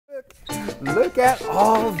look at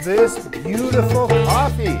all this beautiful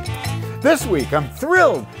coffee. This week, I'm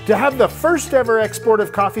thrilled to have the first ever export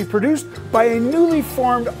of coffee produced by a newly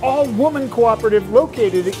formed all-woman cooperative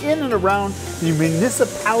located in and around the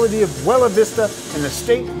municipality of Bella Vista in the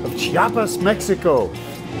state of Chiapas, Mexico.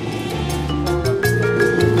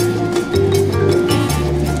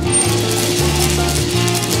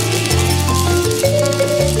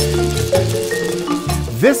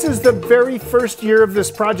 This is the very first year of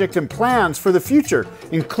this project, and plans for the future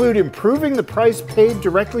include improving the price paid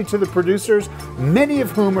directly to the producers, many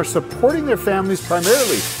of whom are supporting their families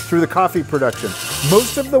primarily through the coffee production.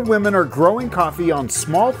 Most of the women are growing coffee on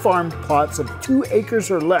small farm plots of 2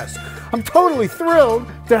 acres or less. I'm totally thrilled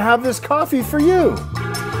to have this coffee for you.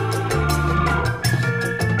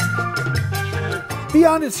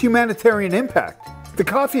 Beyond its humanitarian impact, the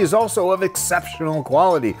coffee is also of exceptional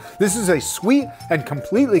quality. This is a sweet and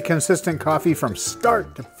completely consistent coffee from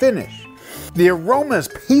start to finish. The aroma is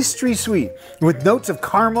pastry sweet with notes of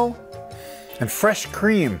caramel and fresh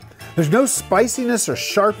cream. There's no spiciness or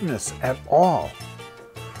sharpness at all.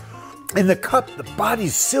 In the cup, the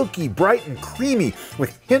body's silky, bright, and creamy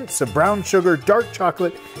with hints of brown sugar, dark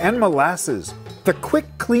chocolate, and molasses. The quick,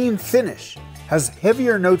 clean finish has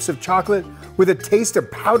heavier notes of chocolate with a taste of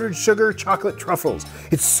powdered sugar, chocolate truffles.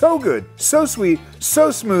 It's so good, so sweet,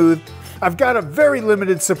 so smooth. I've got a very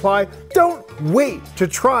limited supply. Don't wait to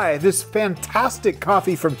try this fantastic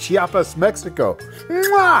coffee from Chiapas, Mexico.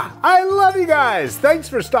 Mwah! I love you guys. Thanks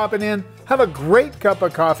for stopping in. Have a great cup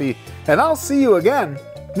of coffee, and I'll see you again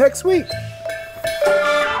next week.